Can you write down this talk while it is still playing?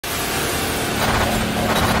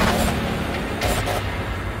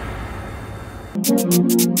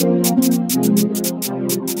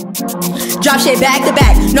Drop shit back to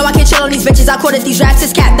back. No, I can't chill on these bitches. I call it these raps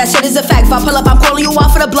is cap. That shit is a fact. If I pull up, I'm calling you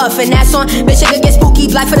out for the bluff. And that's on. Bitch, it could get spooky.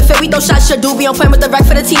 Black for the fit. We throw shots. Should do be on point with the wreck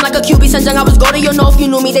for the team like a QB. Since young, I was golden. You know if you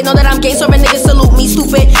knew me. They know that I'm gay. So my niggas salute me.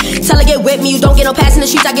 Stupid. Tell her get with me. You don't get no pass in the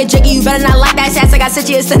streets. I get jiggy. You better not like that sass. I got 6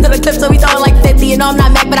 years into the clip. So we throwing like 50. You know I'm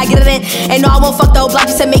not Mac, but I get it in. And no, I won't fuck the whole block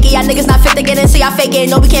just to make it. Y'all niggas not fit to get in. So y'all fake it.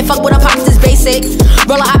 No, we can't fuck with our pockets. It's basic.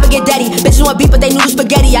 Roll a hop and get daddy. Bitches want beef, but they noodle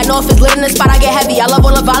spaghetti. I know if it's lit in the spot, I get heavy. I love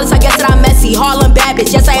all the violence. I guess that I'm messy. Harlem bad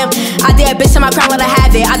bitch. Yes, I am. I dare a bitch to my crown, let her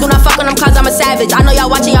have it. I do not fuck on them cause I'm a savage. I know y'all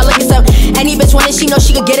watching, y'all looking some. Any bitch wanted, she know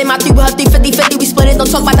she could get it. My 3 with her 350-50, we split it. Don't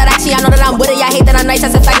talk about that action, y'all know that I'm with it. Y'all hate that I'm nice,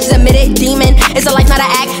 that's a fact, just admit it. Demon, it's a life, not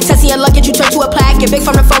an act. Testing your luck, get you turned to a plaque. Get big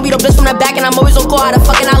from the front, we don't bliss from the back. And I'm always on call, how the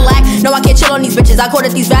fucking I lack. No, I can't chill on these bitches, I call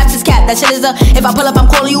it these raps is cap. That shit is a, if I pull up,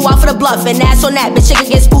 I'm calling you out for the bluff. And that's on that, bitch,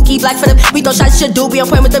 chicken get spooky. Black for the, we throw shots, should do. Be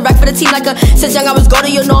on point with the wreck for the team like a, since young I was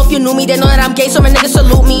golden. You know if you knew me, they know that I'm gay, so my niggas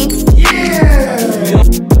salute me.